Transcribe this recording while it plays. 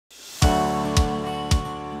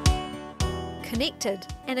connected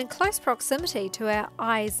and in close proximity to our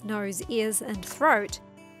eyes, nose, ears and throat,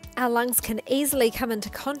 our lungs can easily come into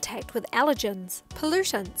contact with allergens,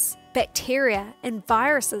 pollutants, bacteria and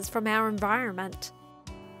viruses from our environment.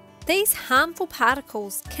 These harmful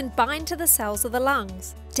particles can bind to the cells of the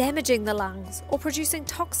lungs, damaging the lungs or producing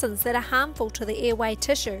toxins that are harmful to the airway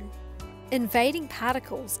tissue. Invading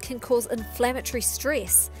particles can cause inflammatory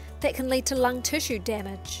stress that can lead to lung tissue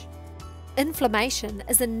damage. Inflammation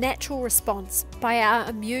is a natural response by our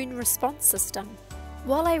immune response system.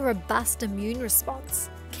 While a robust immune response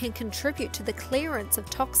can contribute to the clearance of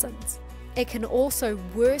toxins, it can also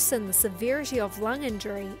worsen the severity of lung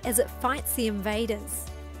injury as it fights the invaders.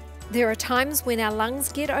 There are times when our lungs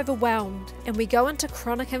get overwhelmed and we go into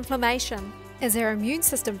chronic inflammation. As our immune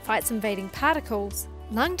system fights invading particles,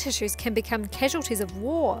 lung tissues can become casualties of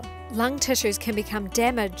war. Lung tissues can become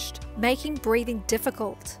damaged, making breathing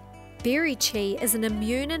difficult. BerriQi is an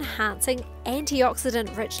immune-enhancing,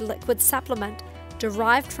 antioxidant-rich liquid supplement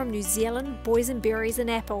derived from New Zealand Boysenberries and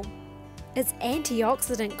Apple. Its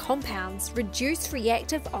antioxidant compounds reduce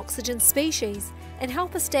reactive oxygen species and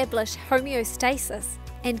help establish homeostasis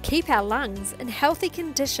and keep our lungs in healthy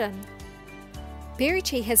condition.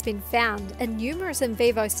 BerriQi has been found in numerous in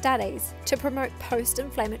vivo studies to promote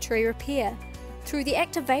post-inflammatory repair through the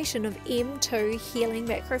activation of M2 healing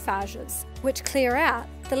macrophages, which clear out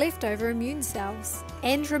the leftover immune cells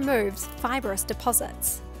and removes fibrous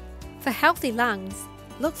deposits. For healthy lungs,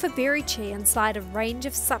 look for BerriQi inside a range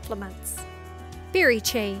of supplements.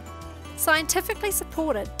 BerriQi, scientifically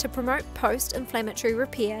supported to promote post-inflammatory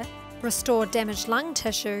repair, restore damaged lung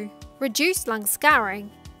tissue, reduce lung scarring,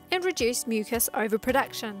 and reduce mucus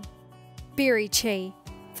overproduction. BerriQi,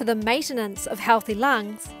 for the maintenance of healthy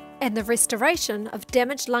lungs and the restoration of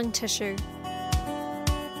damaged lung tissue.